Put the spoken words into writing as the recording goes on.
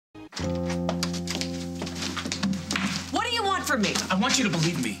What do you want from me? I want you to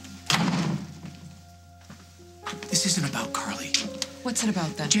believe me. This isn't about Carly. What's it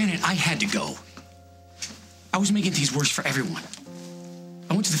about, then? Janet, I had to go. I was making things worse for everyone.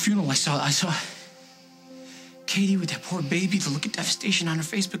 I went to the funeral. I saw Katie with that poor baby, the look of devastation on her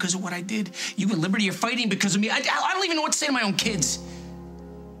face because of what I did. You and Liberty are fighting because of me. I don't even know what to say to my own kids.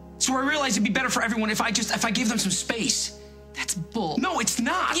 So I realized it'd be better for everyone if I gave them some space. That's bull. No, it's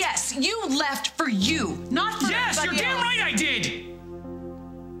not. Yes, you left for you, not for Yes, you're everybody damn else. right I did.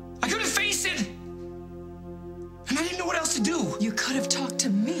 I couldn't face it. And I didn't know what else to do. You could have talked to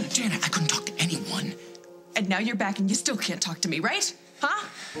me. Janet, I couldn't talk to anyone. And now you're back and you still can't talk to me, right? Huh?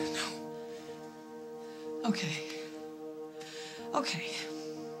 No. Okay. Okay.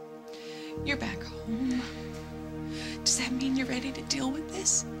 You're back home. Does that mean you're ready to deal with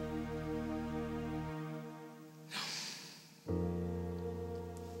this? No.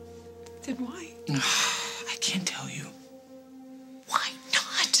 Then why? I can't tell you. Why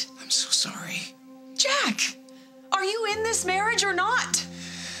not? I'm so sorry. Jack, are you in this marriage or not?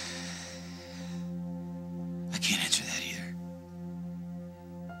 I can't answer that either.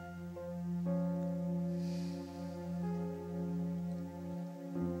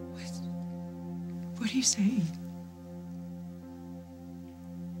 What are you saying?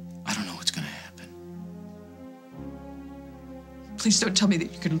 I don't know what's gonna happen. Please don't tell me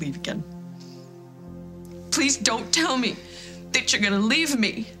that you're gonna leave again. Please don't tell me that you're gonna leave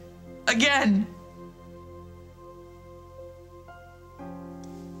me again.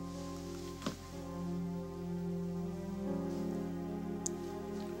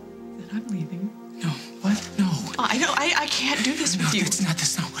 Then I'm leaving. No, what? No. I know, I can't do this with you.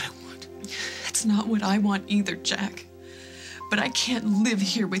 That's not what I want. That's not what I want either, Jack. But I can't live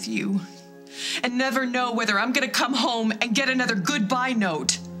here with you and never know whether I'm gonna come home and get another goodbye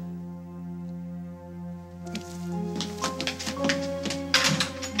note.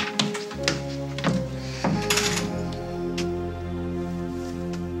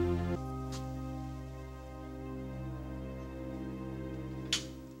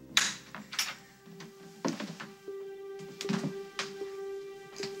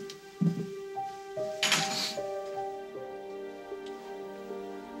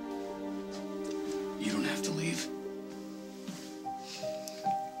 You don't have to leave.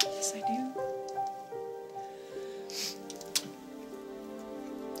 Yes, I do.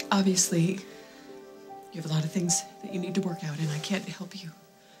 Obviously, you have a lot of things that you need to work out, and I can't help you.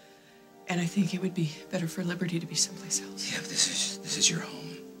 And I think it would be better for Liberty to be someplace else. Yeah, but this is your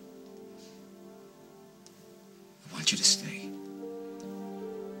home. I want you to stay.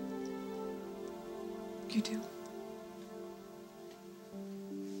 You do?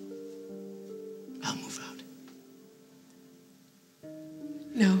 I'll move out.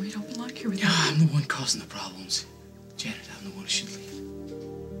 No, you don't belong here with me. Yeah, I'm the one causing the problems. Janet, I'm the one who should leave.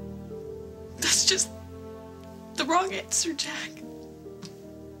 That's just the wrong answer, Jack.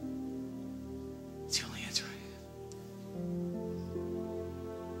 It's the only answer I have.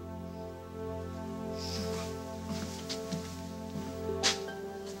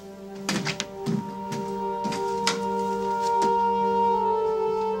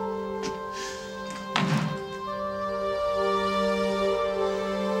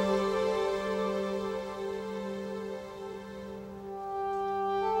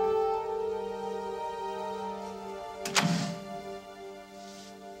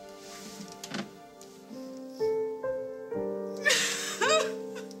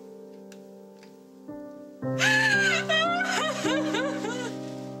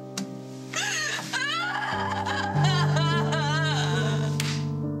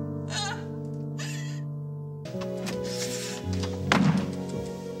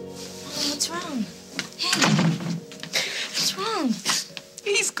 What's wrong? Hey, what's wrong?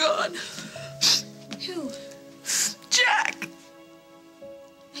 He's gone. Who? Jack!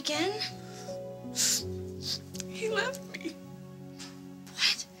 Again? He left me.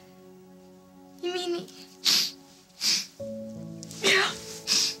 What? You mean Yeah.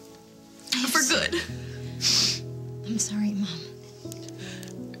 For good. I'm sorry, Mom.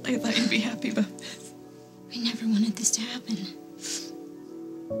 I thought you'd be happy about this. I never wanted this to happen.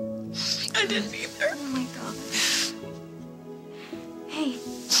 I didn't either. Oh my God. Hey,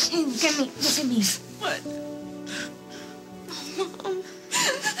 look at me. Look at me. What? Mom.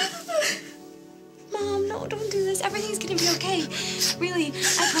 Mom, no, don't do this. Everything's gonna be okay. Really,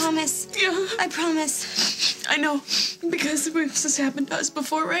 I promise. Yeah. I promise. I know. Because this has happened to us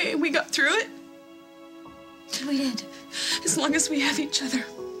before, right? And we got through it. We did. As long as we have each other.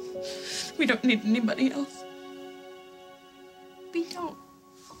 We don't need anybody else. We don't.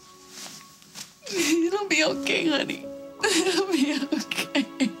 It'll be okay, honey. It'll be okay.